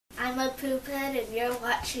I'm a poophead and you're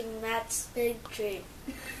watching Matt's Big Dream.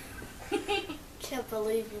 Can't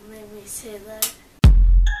believe you made me say that.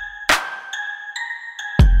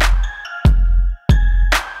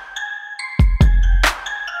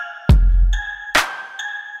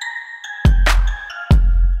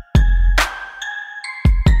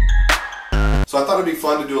 So I thought it'd be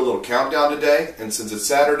fun to do a little countdown today, and since it's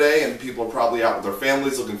Saturday and people are probably out with their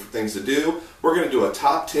families looking for things to do, we're going to do a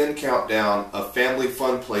top 10 countdown of family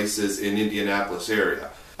fun places in Indianapolis area.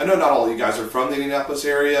 I know not all of you guys are from the Indianapolis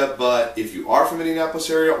area, but if you are from the Indianapolis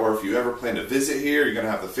area or if you ever plan to visit here, you're going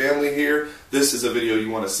to have the family here, this is a video you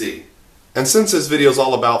want to see. And since this video is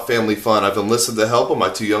all about family fun, I've enlisted the help of my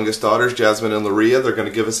two youngest daughters, Jasmine and Loria. They're going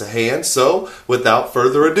to give us a hand, so without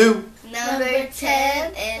further ado. Number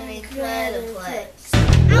 10, Indianapolis.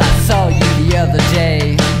 I saw you the other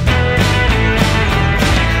day.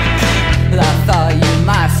 I thought you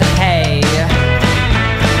might say hey,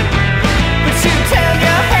 but you turned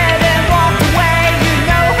your head and walked away. You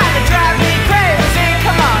know how to drive me crazy.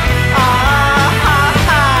 Come on,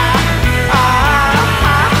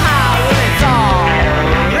 well it's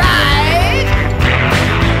alright.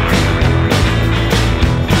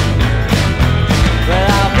 But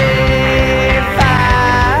I'll be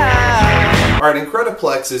fine. Alright,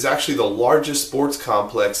 Incrediplex is actually the largest sports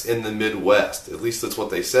complex in the Midwest. At least that's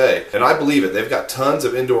what they say. And I believe it. They've got tons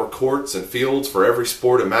of indoor courts and fields for every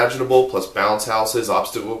sport imaginable, plus bounce houses,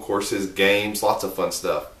 obstacle courses, games, lots of fun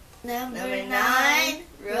stuff. Number 9,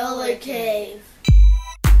 Roller Cave.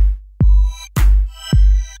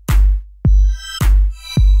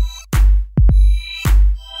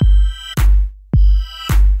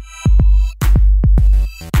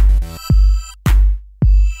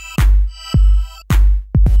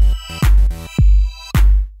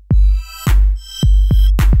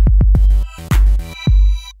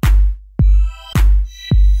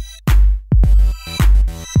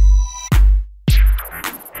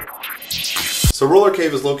 So Roller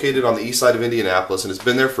Cave is located on the east side of Indianapolis and has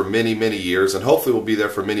been there for many, many years, and hopefully will be there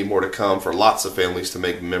for many more to come for lots of families to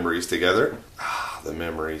make memories together. Ah, the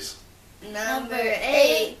memories. Number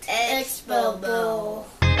 8, Expo Bowl.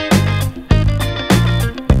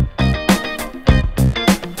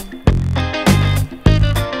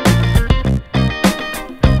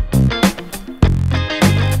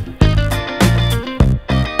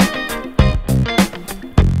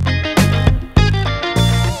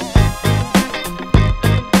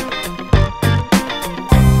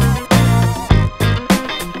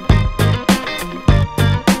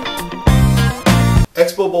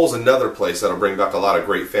 Expo Bowl is another place that'll bring back a lot of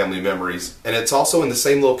great family memories, and it's also in the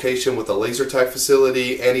same location with the laser tag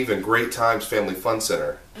facility and even Great Times Family Fun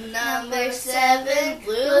Center. Number 7,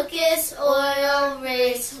 Lucas Oil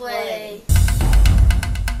Raceway.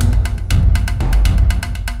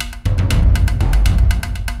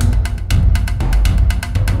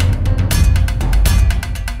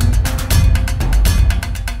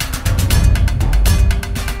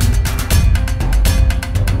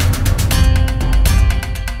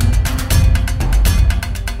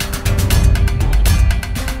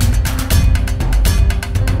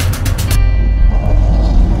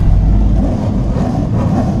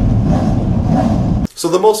 So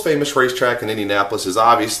the most famous racetrack in Indianapolis is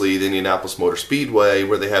obviously the Indianapolis Motor Speedway,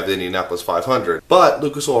 where they have the Indianapolis 500. But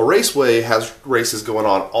Lucas Oil Raceway has races going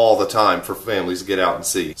on all the time for families to get out and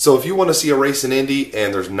see. So if you want to see a race in Indy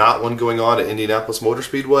and there's not one going on at Indianapolis Motor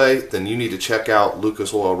Speedway, then you need to check out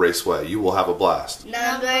Lucas Oil Raceway. You will have a blast.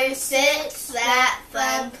 Number 6, That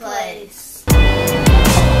Fun Place.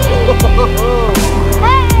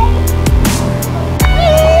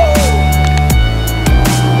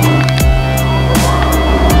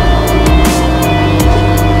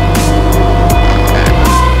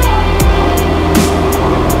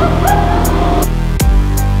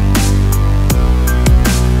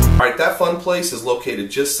 That fun place is located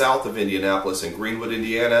just south of Indianapolis in Greenwood,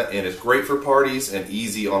 Indiana, and is great for parties and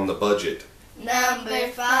easy on the budget. Number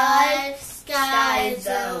 5, Sky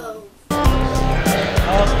Zone.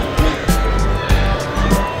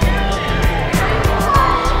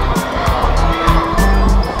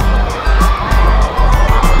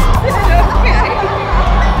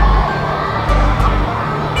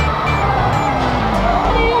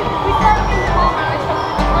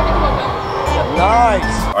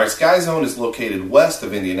 Nice! Alright, Sky Zone is located west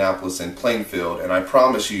of Indianapolis in Plainfield, and I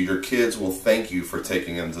promise you your kids will thank you for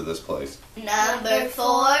taking them to this place. Number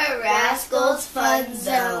 4, Rascals Fun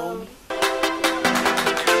Zone.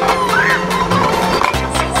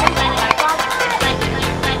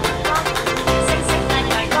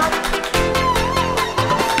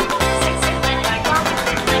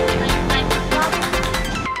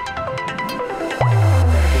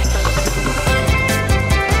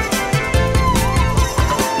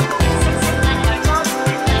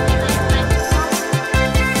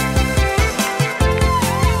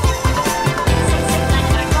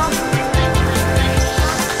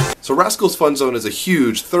 So Rascals Fun Zone is a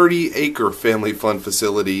huge 30-acre family fun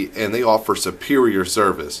facility, and they offer superior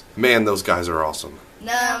service. Man, those guys are awesome.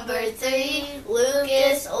 Number 3,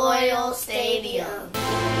 Lucas Oil Stadium.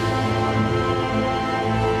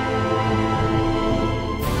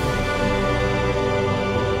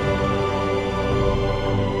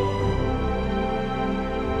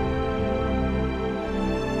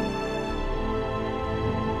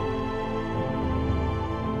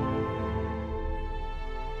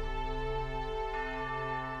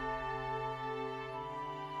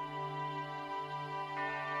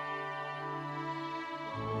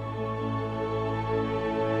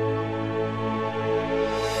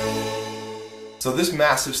 So this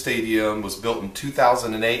massive stadium was built in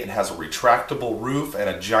 2008 and has a retractable roof and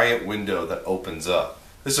a giant window that opens up.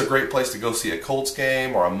 This is a great place to go see a Colts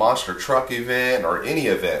game or a monster truck event or any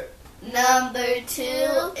event. Number 2,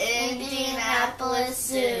 Indianapolis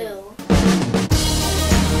Zoo.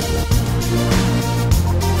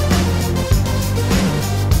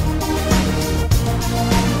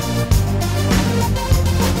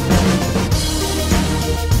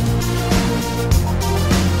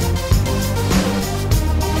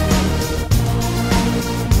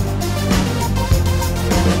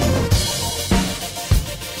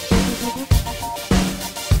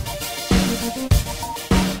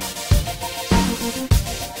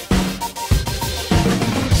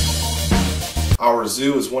 Our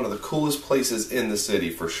zoo is one of the coolest places in the city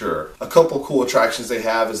for sure. A couple cool attractions they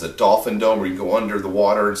have is the Dolphin Dome where you can go under the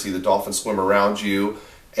water and see the dolphins swim around you,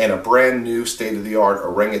 and a brand new state-of-the-art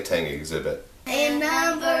orangutan exhibit. And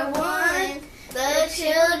number 1, the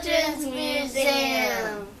Children's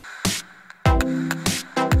Museum.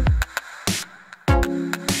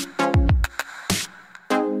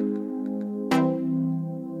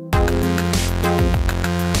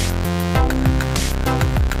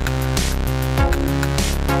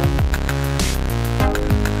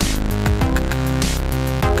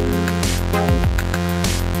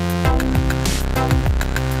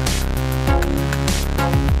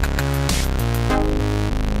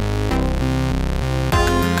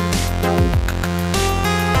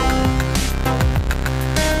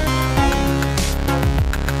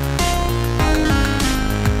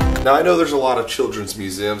 Now I know there's a lot of children's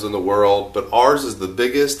museums in the world, but ours is the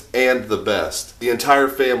biggest and the best. The entire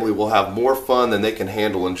family will have more fun than they can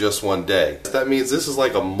handle in just one day. That means this is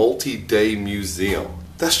like a multi-day museum.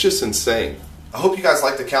 That's just insane. I hope you guys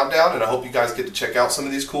like the countdown, and I hope you guys get to check out some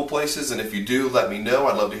of these cool places, and if you do, let me know.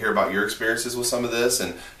 I'd love to hear about your experiences with some of this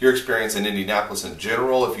and your experience in Indianapolis in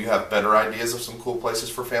general. If you have better ideas of some cool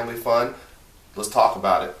places for family fun, let's talk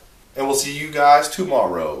about it. And we'll see you guys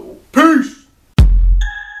tomorrow. Peace!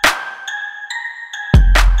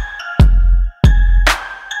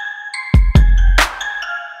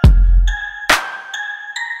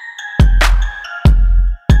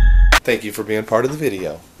 Thank you for being part of the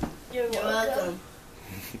video. You're welcome.